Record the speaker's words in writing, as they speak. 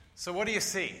So what do you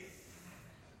see?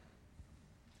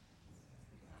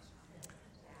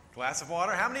 Glass of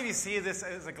water. How many of you see this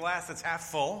as a glass that's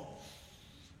half full?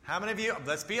 How many of you,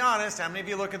 let's be honest, how many of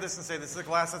you look at this and say, this is a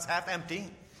glass that's half empty?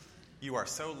 You are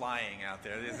so lying out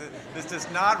there. This does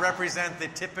not represent the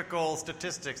typical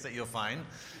statistics that you'll find.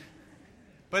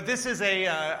 But this is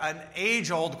an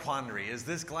age-old quandary. Is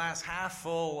this glass half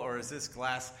full, or is this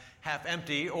glass half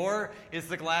empty? Or is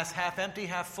the glass half empty,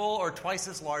 half full, or twice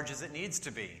as large as it needs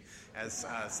to be, as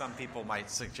some people might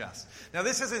suggest? Now,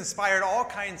 this has inspired all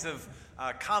kinds of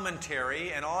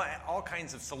commentary and all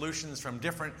kinds of solutions from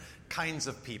different kinds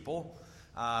of people.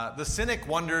 The cynic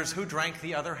wonders who drank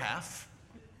the other half.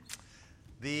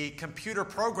 The computer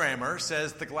programmer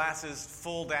says the glass is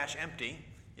full-empty.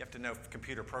 You have to know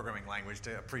computer programming language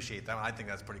to appreciate that. I think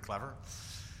that's pretty clever.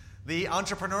 The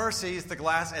entrepreneur sees the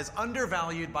glass as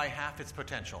undervalued by half its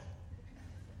potential.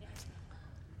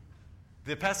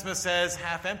 The pessimist says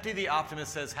half empty. The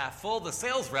optimist says half full. The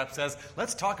sales rep says,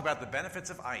 let's talk about the benefits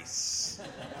of ice.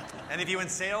 Any of you in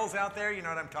sales out there, you know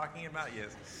what I'm talking about?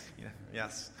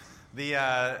 Yes.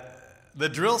 The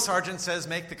drill sergeant says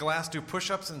make the glass do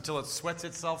push-ups until it sweats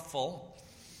itself full.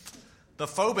 The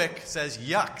phobic says,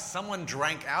 yuck, someone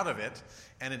drank out of it,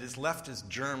 and it is left as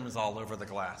germs all over the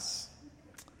glass.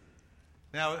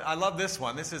 Now, I love this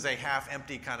one. This is a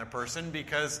half-empty kind of person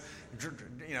because,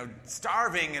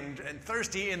 starving and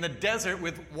thirsty in the desert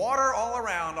with water all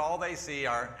around, all they see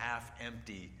are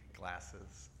half-empty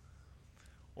glasses.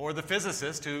 Or the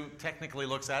physicist who technically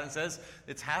looks at it and says,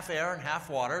 it's half air and half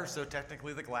water, so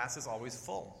technically the glass is always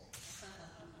full.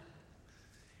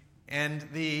 And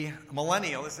the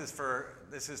millennial, this is for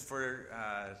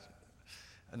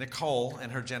Nicole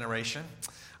and her generation.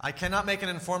 I cannot make an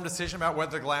informed decision about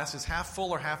whether the glass is half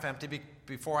full or half empty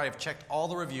before I have checked all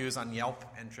the reviews on Yelp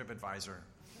and TripAdvisor.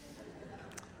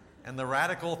 And the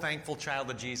radical, thankful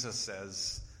child of Jesus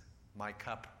says, my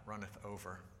cup runneth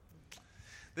over.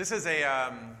 This is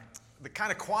the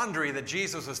kind of quandary that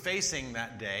Jesus was facing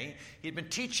that day. He'd been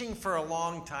teaching for a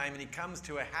long time, and he comes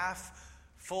to a half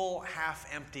full,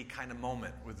 half-empty kind of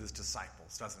moment with his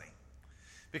disciples, doesn't he?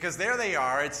 Because there they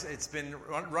are, it's been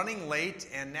running late,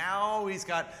 and now he's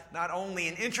got not only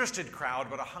an interested crowd,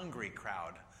 but a hungry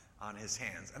crowd on his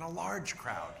hands, and a large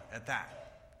crowd at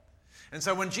that. And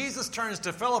so when Jesus turns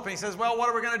to Philip and he says, well, what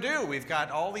are we going to do? We've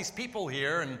got all these people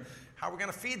here, and how are we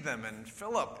going to feed them? And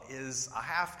Philip is a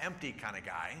half-empty kind of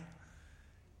guy.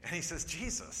 And he says,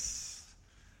 Jesus,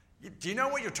 do you know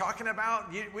what you're talking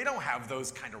about? We don't have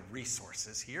those kind of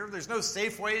resources here. There's no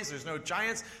Safeways, there's no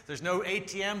Giants, there's no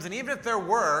ATMs, and even if there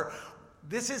were,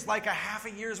 this is like a half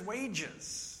a year's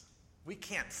wages. We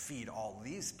can't feed all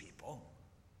these people.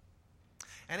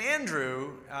 And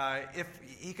Andrew, if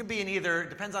he could be in either,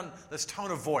 depends on this tone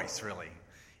of voice, really,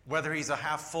 whether he's a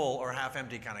half full or half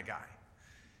empty kind of guy.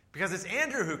 Because it's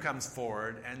Andrew who comes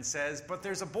forward and says, but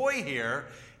there's a boy here,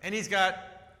 and he's got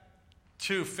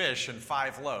 2 fish and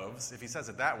 5 loaves. If he says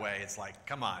it that way, it's like,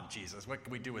 come on, Jesus, what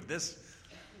can we do with this?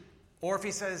 Or if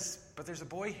he says, but there's a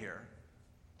boy here,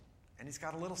 and he's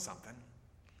got a little something.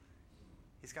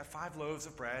 He's got 5 loaves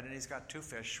of bread, and he's got 2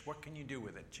 fish. What can you do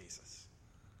with it, Jesus?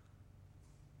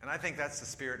 And I think that's the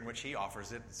spirit in which he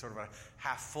offers it, sort of a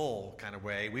half-full kind of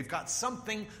way. We've got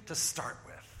something to start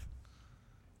with.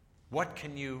 What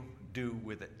can you do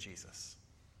with it, Jesus?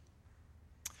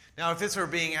 Now, if this were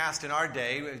being asked in our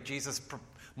day, Jesus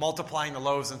multiplying the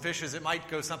loaves and fishes, it might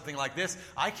go something like this.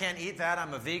 I can't eat that.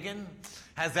 I'm a vegan.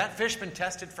 Has that fish been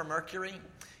tested for mercury?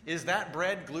 Is that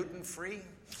bread gluten-free?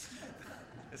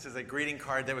 This is a greeting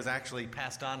card that was actually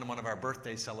passed on to one of our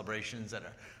birthday celebrations at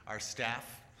our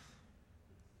staff.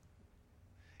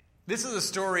 This is a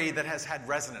story that has had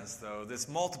resonance, though, this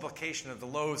multiplication of the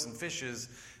loaves and fishes,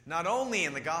 not only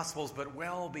in the Gospels, but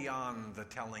well beyond the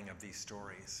telling of these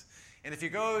stories. And if you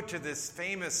go to this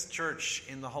famous church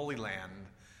in the Holy Land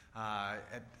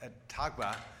at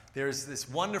Tagba, there's this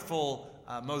wonderful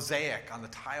mosaic on the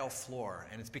tile floor,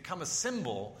 and it's become a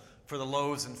symbol for the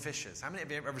loaves and fishes. How many of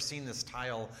you have ever seen this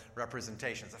tile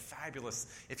representation? It's a fabulous.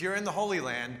 If you're in the Holy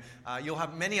Land, you'll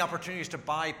have many opportunities to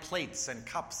buy plates and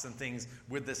cups and things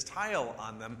with this tile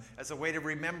on them as a way to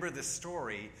remember this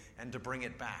story and to bring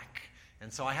it back.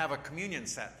 And so I have a communion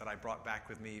set that I brought back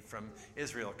with me from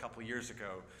Israel a couple years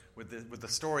ago with the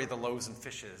story of the loaves and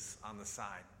fishes on the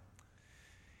side.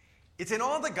 It's in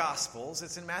all the Gospels.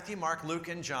 It's in Matthew, Mark, Luke,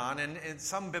 and John. And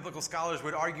some biblical scholars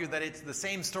would argue that it's the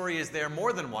same story is there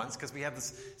more than once, because we have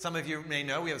this, some of you may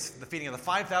know, we have the feeding of the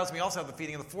 5,000. We also have the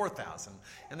feeding of the 4,000.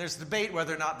 And there's debate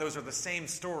whether or not those are the same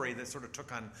story that sort of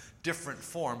took on different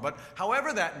form. But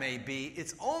however that may be,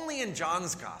 it's only in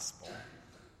John's Gospel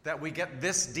that we get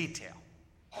this detail.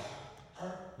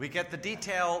 we get the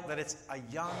detail that it's a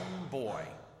young boy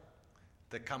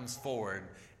that comes forward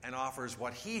and offers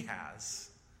what he has,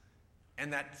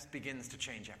 and that begins to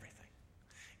change everything.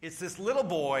 It's this little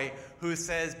boy who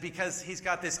says, because he's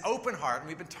got this open heart, and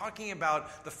we've been talking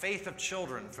about the faith of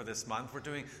children for this month. We're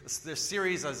doing this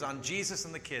series on Jesus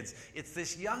and the kids. It's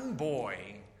this young boy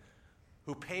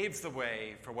who paves the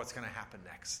way for what's going to happen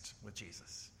next with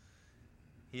Jesus.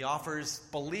 He offers,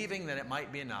 believing that it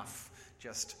might be enough,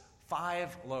 just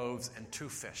 5 loaves and 2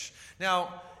 fish.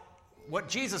 Now, what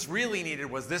Jesus really needed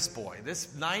was this boy, this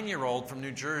 9-year-old from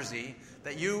New Jersey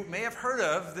that you may have heard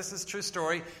of. This is a true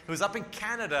story. Who was up in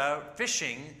Canada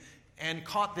fishing and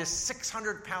caught this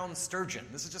 600-pound sturgeon.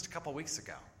 This is just a couple weeks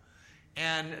ago.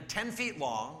 And 10 feet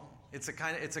long. It's a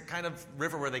kind of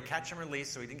river where they catch and release,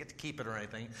 so he didn't get to keep it or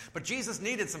anything. But Jesus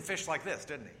needed some fish like this,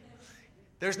 didn't he?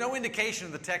 There's no indication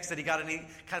in the text that he got any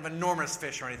kind of enormous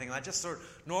fish or anything like that. Just sort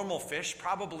of normal fish,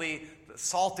 probably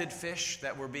salted fish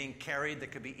that were being carried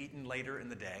that could be eaten later in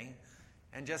the day,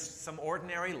 and just some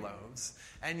ordinary loaves.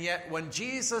 And yet when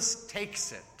Jesus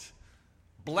takes it,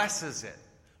 blesses it,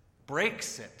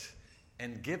 breaks it,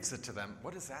 and gives it to them,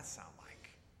 what does that sound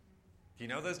like? Do you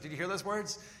know those? Did you hear those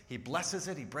words? He blesses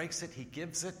it, he breaks it, he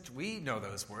gives it. We know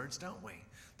those words, don't we?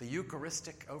 The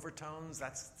Eucharistic overtones,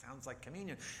 that sounds like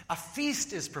communion. A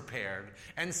feast is prepared,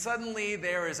 and suddenly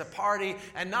there is a party,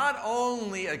 and not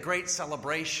only a great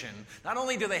celebration, not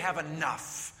only do they have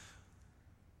enough,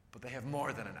 but they have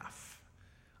more than enough.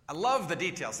 I love the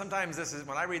details. Sometimes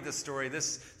when I read this story,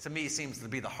 this to me seems to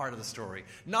be the heart of the story.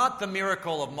 Not the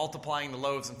miracle of multiplying the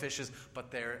loaves and fishes,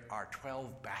 but there are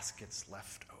 12 baskets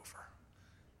left over.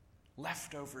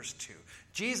 Leftovers too.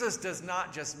 Jesus does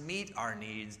not just meet our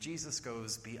needs, Jesus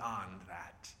goes beyond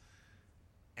that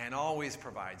and always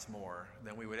provides more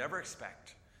than we would ever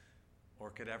expect or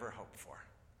could ever hope for.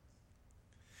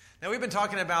 Now, we've been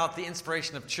talking about the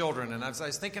inspiration of children, and as I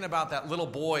was thinking about that little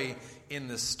boy in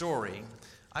this story,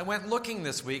 I went looking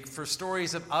this week for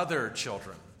stories of other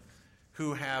children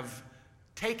who have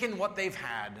taken what they've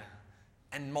had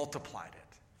and multiplied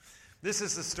it. This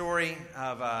is the story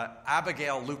of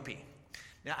Abigail Lupi.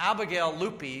 Now, Abigail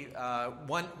Lupi,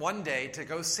 one day to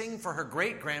go sing for her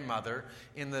great-grandmother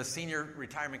in the senior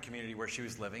retirement community where she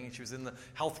was living. She was in the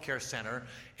healthcare center,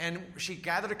 and she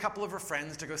gathered a couple of her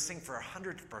friends to go sing for her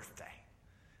 100th birthday.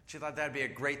 She thought that would be a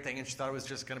great thing, and she thought it was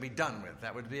just going to be done with.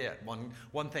 That would be it,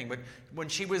 one thing. But when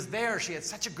she was there, she had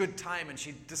such a good time, and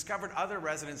she discovered other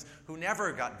residents who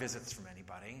never got visits from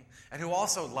anybody and who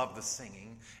also loved the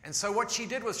singing. And so what she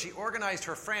did was she organized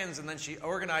her friends, and then she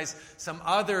organized some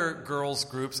other girls'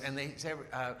 groups, and they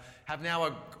have now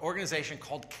an organization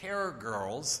called Care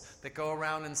Girls that go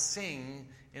around and sing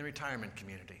in retirement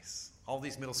communities. All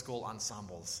these middle school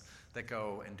ensembles that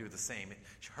go and do the same.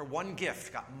 Her one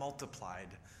gift got multiplied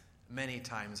many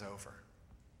times over.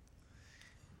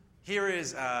 Here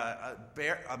is a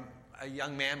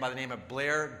young man by the name of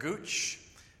Blair Gooch,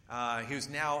 who's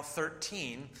now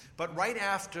 13. But right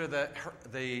after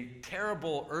the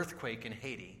terrible earthquake in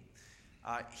Haiti,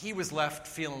 he was left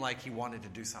feeling like he wanted to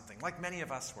do something, like many of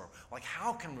us were. Like,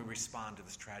 how can we respond to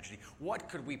this tragedy? What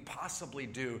could we possibly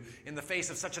do in the face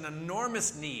of such an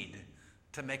enormous need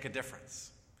to make a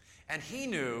difference? And he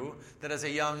knew that as a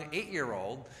young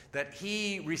 8-year-old, that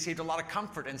he received a lot of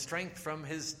comfort and strength from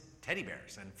his teddy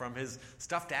bears and from his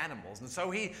stuffed animals. And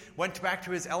so he went back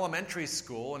to his elementary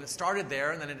school, and it started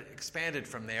there, and then it expanded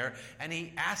from there. And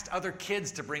he asked other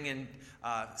kids to bring in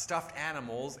stuffed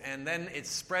animals, and then it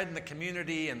spread in the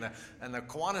community, and the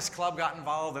Kiwanis Club got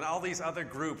involved, and all these other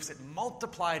groups. It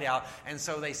multiplied out, and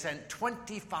so they sent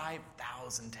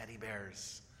 25,000 teddy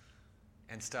bears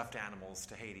and stuffed animals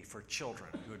to Haiti for children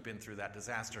who had been through that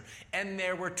disaster. And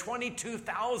there were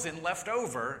 22,000 left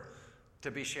over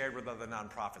to be shared with other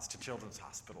nonprofits, to children's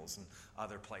hospitals and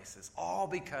other places, all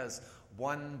because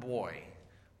one boy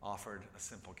offered a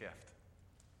simple gift.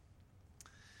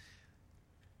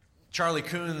 Charlie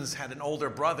Coons had an older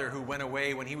brother who went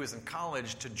away when he was in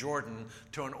college to Jordan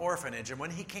to an orphanage. And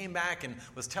when he came back and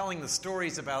was telling the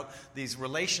stories about these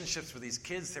relationships with these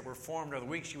kids that were formed over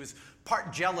the week, she was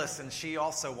part jealous, and she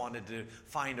also wanted to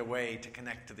find a way to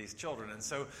connect to these children. And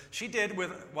so she did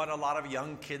with what a lot of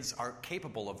young kids are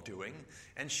capable of doing,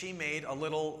 and she made a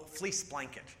little fleece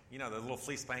blanket. You know, the little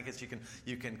fleece blankets,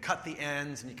 you can cut the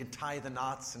ends and you can tie the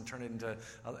knots and turn it into,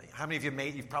 how many of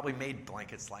you've probably made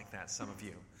blankets like that, some of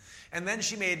you. And then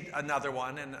she made another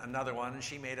one, and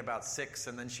she made about 6,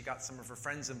 and then she got some of her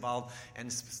friends involved, and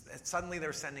suddenly they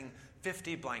were sending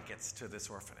 50 blankets to this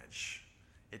orphanage.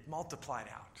 It multiplied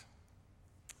out.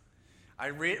 I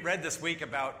read this week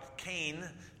about Kane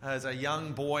as a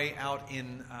young boy out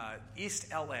in East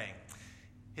L.A.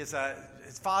 His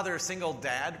father, single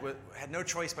dad, had no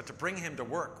choice but to bring him to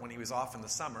work when he was off in the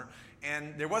summer.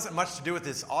 And there wasn't much to do with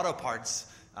this auto parts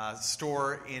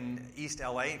store in East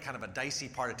LA, kind of a dicey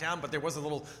part of town, but there was a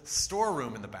little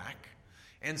storeroom in the back.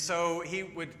 And so he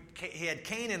had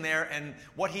Cain in there, and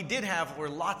what he did have were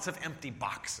lots of empty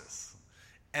boxes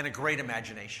and a great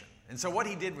imagination. And so what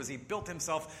he did was he built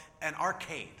himself an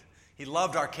arcade. He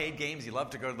loved arcade games. He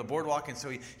loved to go to the boardwalk, and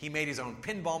so he made his own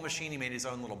pinball machine. He made his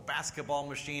own little basketball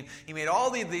machine. He made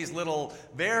all these little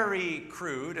very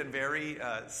crude and very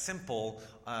simple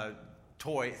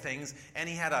toy things, and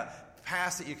he had a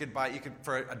pass that you could buy.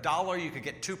 For $1 you could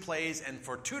get 2 plays, and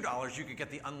for $2 you could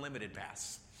get the unlimited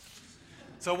pass.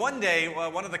 So one day,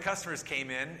 one of the customers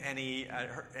came in, and he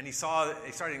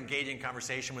started engaging in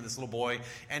conversation with this little boy,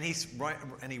 and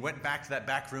he went back to that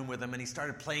back room with him, and he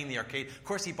started playing the arcade. Of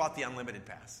course, he bought the unlimited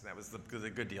pass. That was the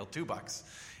good deal, $2.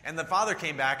 And the father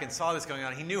came back and saw this going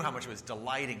on. He knew how much it was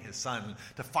delighting his son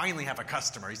to finally have a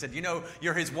customer. He said,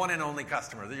 you're his one and only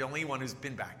customer, the only one who's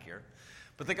been back here.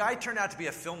 But the guy turned out to be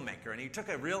a filmmaker, and he took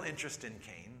a real interest in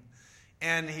Cain.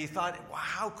 And he thought, wow,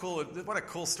 how cool, what a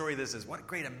cool story this is. What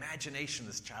great imagination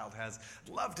this child has.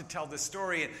 I'd love to tell this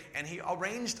story. And he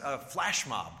arranged a flash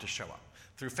mob to show up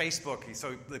through Facebook.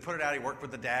 So they put it out. He worked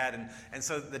with the dad. And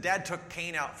so the dad took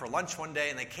Cain out for lunch one day,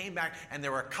 and they came back, and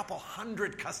there were a couple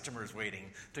hundred customers waiting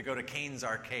to go to Cain's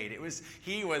arcade.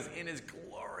 He was in his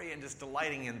glory and just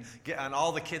delighting, and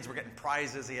all the kids were getting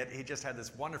prizes. He just had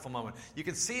this wonderful moment. You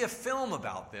can see a film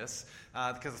about this,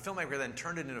 because the filmmaker then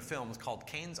turned it into a film. It's called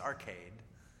Cain's Arcade.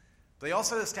 They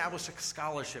also established a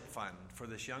scholarship fund for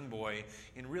this young boy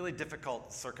in really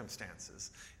difficult circumstances.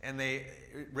 And they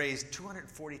raised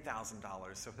 $240,000,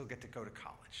 so he'll get to go to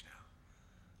college now.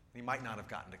 He might not have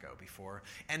gotten to go before.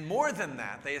 And more than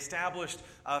that, they established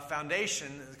a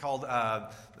foundation called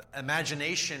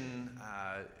Imagination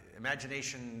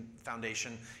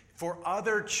Foundation for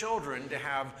other children to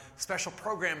have special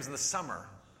programs in the summer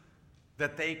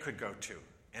that they could go to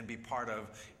and be part of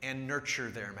and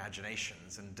nurture their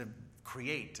imaginations and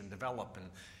create and develop.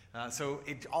 And so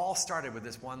it all started with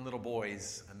this one little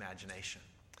boy's imagination.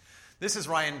 This is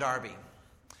Ryan Darby.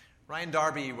 Ryan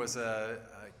Darby was a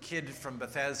kid from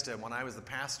Bethesda when I was the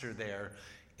pastor there,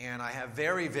 and I have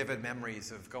very vivid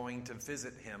memories of going to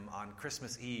visit him on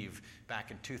Christmas Eve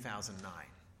back in 2009,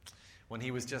 when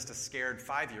he was just a scared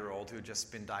 5-year-old who had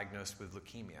just been diagnosed with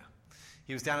leukemia.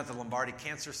 He was down at the Lombardi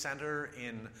Cancer Center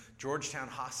in Georgetown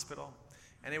Hospital.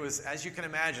 And it was, as you can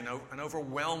imagine, an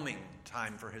overwhelming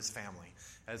time for his family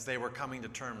as they were coming to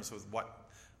terms with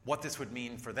what this would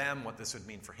mean for them, what this would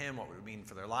mean for him, what it would mean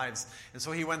for their lives. And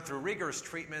so he went through rigorous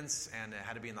treatments and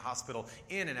had to be in the hospital,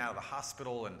 in and out of the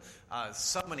hospital, and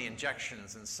so many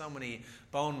injections and so many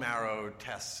bone marrow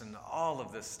tests and all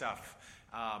of this stuff.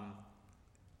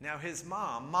 Now his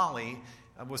mom, Molly,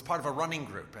 was part of a running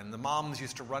group, and the moms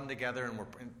used to run together and were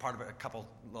part of a couple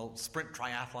little sprint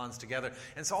triathlons together.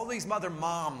 And so all these other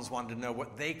moms wanted to know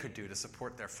what they could do to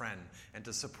support their friend and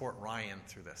to support Ryan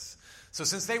through this. So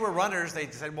since they were runners, they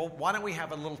said, well, why don't we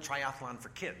have a little triathlon for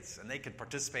kids? And they could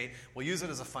participate. We'll use it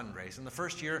as a fundraiser. In the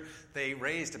first year, they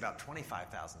raised about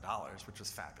 $25,000, which was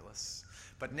fabulous.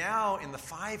 But now, in the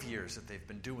 5 years that they've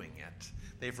been doing it,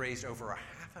 they've raised over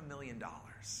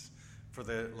 $500,000 for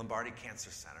the Lombardi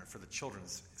Cancer Center, for the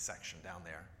children's section down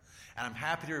there. And I'm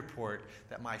happy to report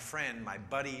that my friend, my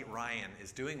buddy Ryan,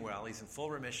 is doing well. He's in full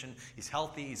remission. He's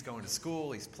healthy. He's going to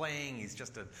school. He's playing. He's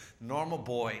just a normal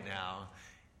boy now.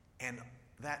 And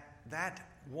that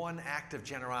one act of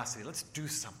generosity, let's do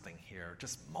something here,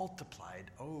 just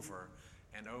multiplied over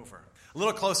and over. A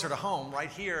little closer to home, right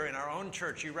here in our own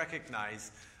church, you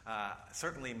recognize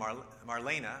certainly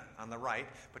Marlena on the right,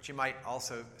 but you might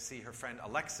also see her friend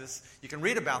Alexis. You can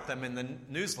read about them in the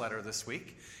newsletter this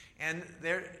week. And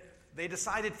they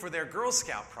decided for their Girl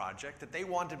Scout project that they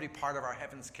wanted to be part of our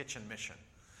Heaven's Kitchen mission.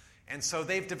 And so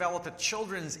they've developed a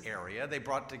children's area. They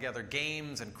brought together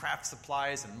games and craft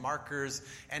supplies and markers.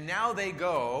 And now they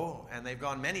go, and they've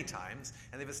gone many times,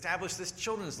 and they've established this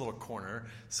children's little corner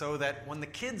so that when the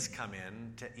kids come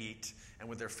in to eat and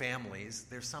with their families,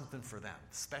 there's something for them,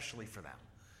 especially for them.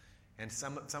 And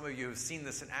some of you have seen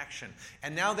this in action.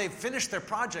 And now they've finished their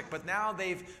project, but now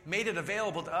they've made it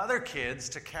available to other kids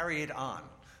to carry it on.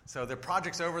 So their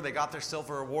project's over, they got their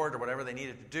silver award or whatever they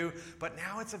needed to do, but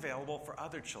now it's available for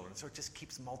other children. So it just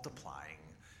keeps multiplying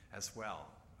as well.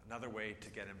 Another way to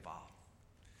get involved.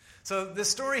 So this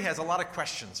story has a lot of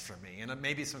questions for me, and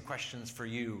maybe some questions for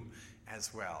you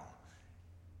as well.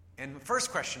 And the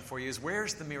first question for you is,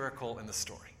 where's the miracle in the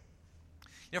story?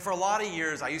 You know, for a lot of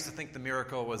years, I used to think the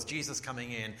miracle was Jesus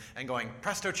coming in and going,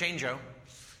 presto changeo,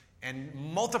 and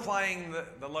multiplying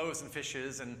the loaves and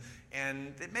fishes.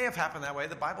 And it may have happened that way.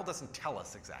 The Bible doesn't tell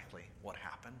us exactly what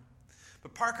happened.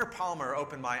 But Parker Palmer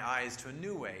opened my eyes to a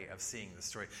new way of seeing the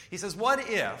story. He says, what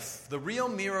if the real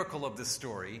miracle of this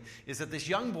story is that this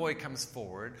young boy comes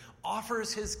forward,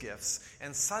 offers his gifts,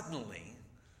 and suddenly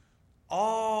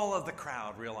all of the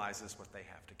crowd realizes what they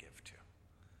have to give to?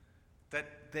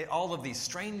 That all of these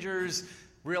strangers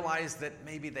realize that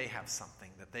maybe they have something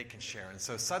that they can share. And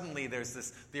so suddenly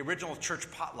there's the original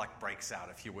church potluck breaks out,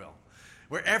 if you will,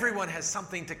 where everyone has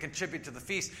something to contribute to the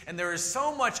feast. And there is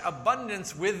so much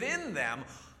abundance within them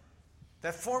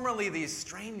that formerly these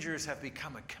strangers have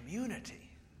become a community.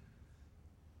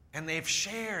 And they've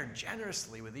shared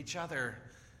generously with each other.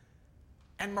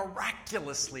 And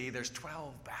miraculously, there's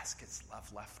 12 baskets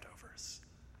of leftovers.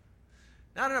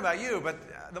 Now, I don't know about you,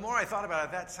 but the more I thought about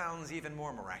it, that sounds even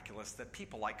more miraculous, that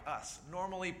people like us,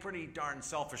 normally pretty darn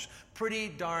selfish, pretty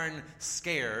darn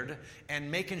scared, and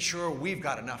making sure we've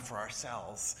got enough for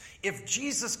ourselves, if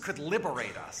Jesus could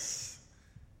liberate us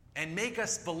and make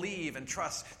us believe and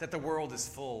trust that the world is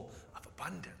full of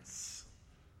abundance,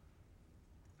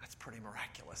 that's pretty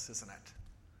miraculous, isn't it?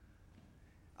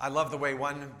 I love the way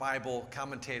one Bible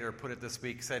commentator put it this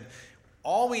week, said,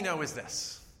 all we know is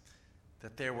this,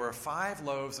 that there were 5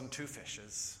 loaves and 2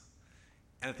 fishes,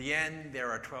 and at the end there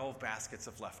are 12 baskets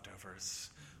of leftovers.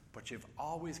 But you've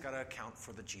always got to account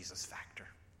for the Jesus factor.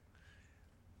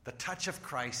 The touch of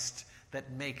Christ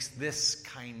that makes this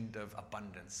kind of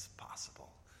abundance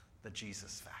possible. The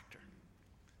Jesus factor.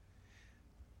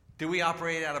 Do we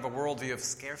operate out of a worldview of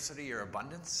scarcity or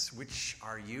abundance? Which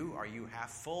are you? Are you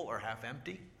half full or half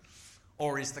empty?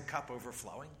 Or is the cup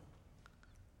overflowing?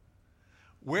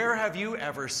 Where have you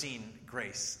ever seen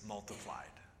grace multiplied?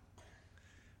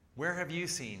 Where have you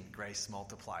seen grace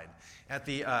multiplied? At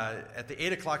the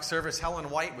 8 o'clock service, Helen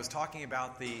White was talking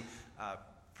about the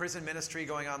prison ministry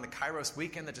going on, the Kairos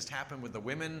weekend that just happened with the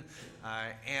women.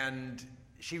 And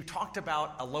she talked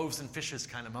about a loaves and fishes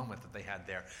kind of moment that they had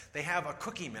there. They have a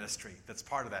cookie ministry that's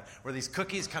part of that, where these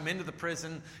cookies come into the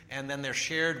prison and then they're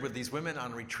shared with these women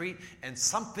on retreat. And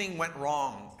something went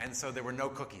wrong, and so there were no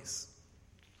cookies.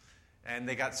 And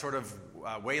they got sort of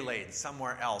waylaid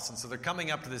somewhere else. And so they're coming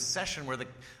up to this session where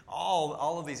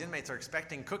all of these inmates are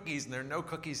expecting cookies, and there are no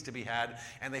cookies to be had.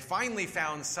 And they finally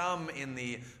found some in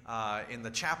the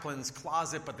chaplain's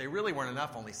closet, but they really weren't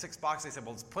enough. Only 6 boxes. They said,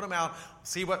 "Well, let's put them out,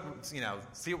 see what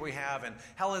we have." And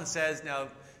Helen says, "No."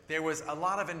 There was a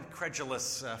lot of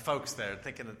incredulous folks there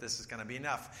thinking that this is going to be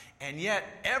enough. And yet,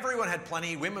 everyone had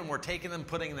plenty. Women were taking them,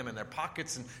 putting them in their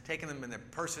pockets, and taking them in their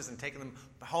purses, and taking them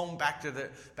home back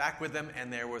with them.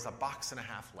 And there was a box and a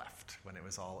half left when it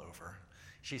was all over.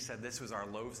 She said, this was our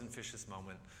loaves and fishes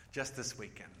moment just this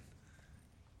weekend.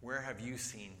 Where have you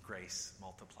seen grace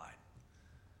multiplied?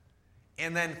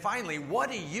 And then finally,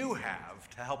 what do you have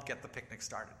to help get the picnic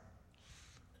started?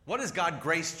 What has God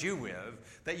graced you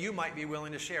with that you might be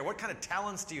willing to share? What kind of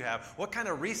talents do you have? What kind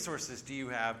of resources do you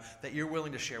have that you're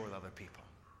willing to share with other people?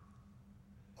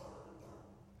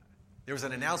 There was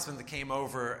an announcement that came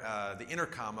over the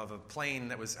intercom of a plane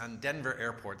that was on Denver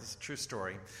Airport. This is a true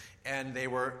story. And they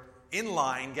were in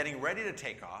line getting ready to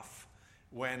take off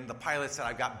when the pilot said,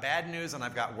 "I've got bad news and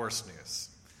I've got worse news."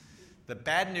 The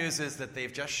bad news is that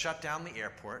they've just shut down the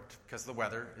airport because the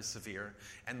weather is severe.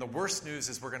 And the worst news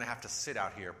is we're going to have to sit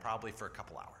out here probably for a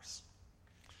couple hours.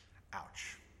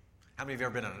 Ouch. How many of you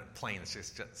have ever been on a plane that's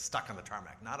just stuck on the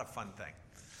tarmac? Not a fun thing.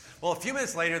 Well, a few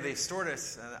minutes later, the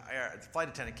stewardess, the flight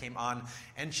attendant came on,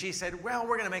 and she said, "Well,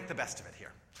 we're going to make the best of it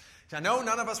here. I know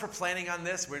none of us were planning on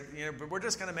this, but we're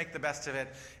just going to make the best of it.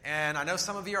 And I know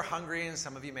some of you are hungry, and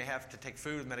some of you may have to take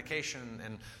food, medication,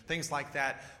 and things like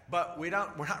that. But we're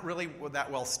not really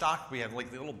that well stocked. We have like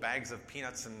the little bags of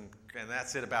peanuts, and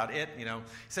that's about it. He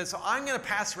said, so I'm going to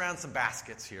pass around some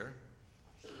baskets here,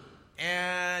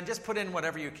 and just put in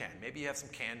whatever you can. Maybe you have some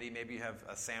candy, maybe you have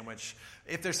a sandwich.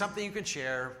 If there's something you can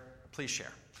share, please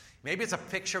share. Maybe it's a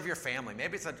picture of your family.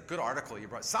 Maybe it's a good article you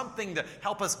brought. Something to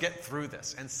help us get through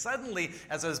this." And suddenly,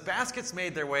 as those baskets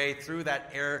made their way through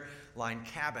that airline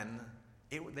cabin,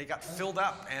 they got filled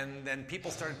up. And then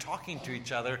people started talking to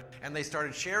each other. And they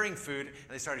started sharing food. And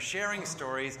they started sharing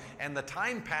stories. And the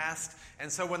time passed.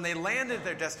 And so when they landed at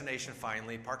their destination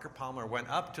finally, Parker Palmer went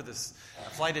up to this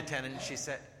flight attendant.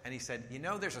 And he said,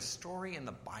 "There's a story in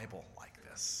the Bible like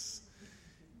this."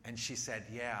 And she said,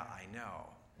 "Yeah, I know.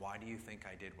 Why do you think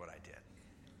I did what I did?"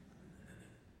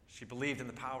 She believed in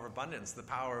the power of abundance, the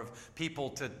power of people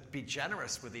to be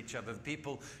generous with each other.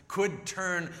 People could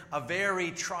turn a very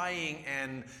trying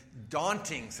and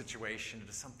daunting situation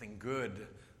into something good,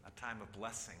 a time of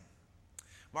blessing.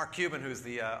 Mark Cuban, who's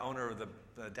the owner of the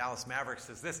Dallas Mavericks,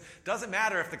 says this: doesn't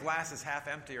matter if the glass is half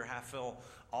empty or half full.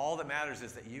 All that matters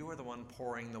is that you are the one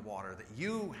pouring the water, that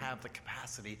you have the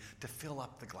capacity to fill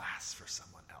up the glass for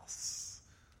someone else.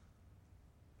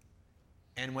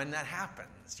 And when that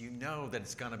happens, you know that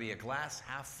it's going to be a glass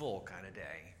half full kind of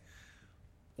day,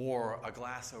 or a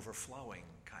glass overflowing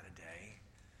kind of day,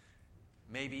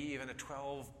 maybe even a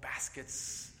 12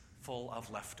 baskets full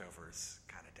of leftovers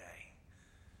kind of day.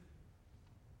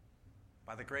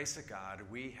 By the grace of God,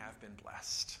 we have been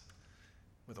blessed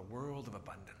with a world of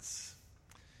abundance.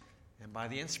 And by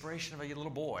the inspiration of a little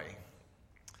boy,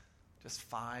 just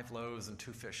 5 loaves and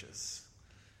 2 fishes,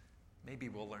 maybe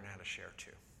we'll learn how to share too.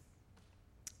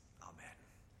 Amen.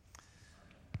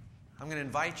 I'm going to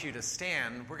invite you to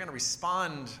stand. We're going to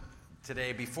respond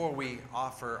today before we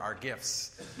offer our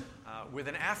gifts with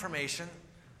an affirmation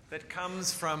that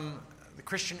comes from the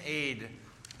Christian Aid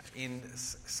in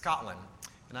Scotland.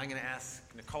 And I'm going to ask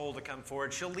Nicole to come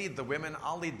forward. She'll lead the women.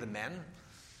 I'll lead the men.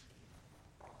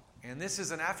 And this is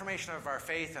an affirmation of our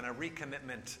faith and a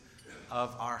recommitment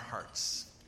of our hearts.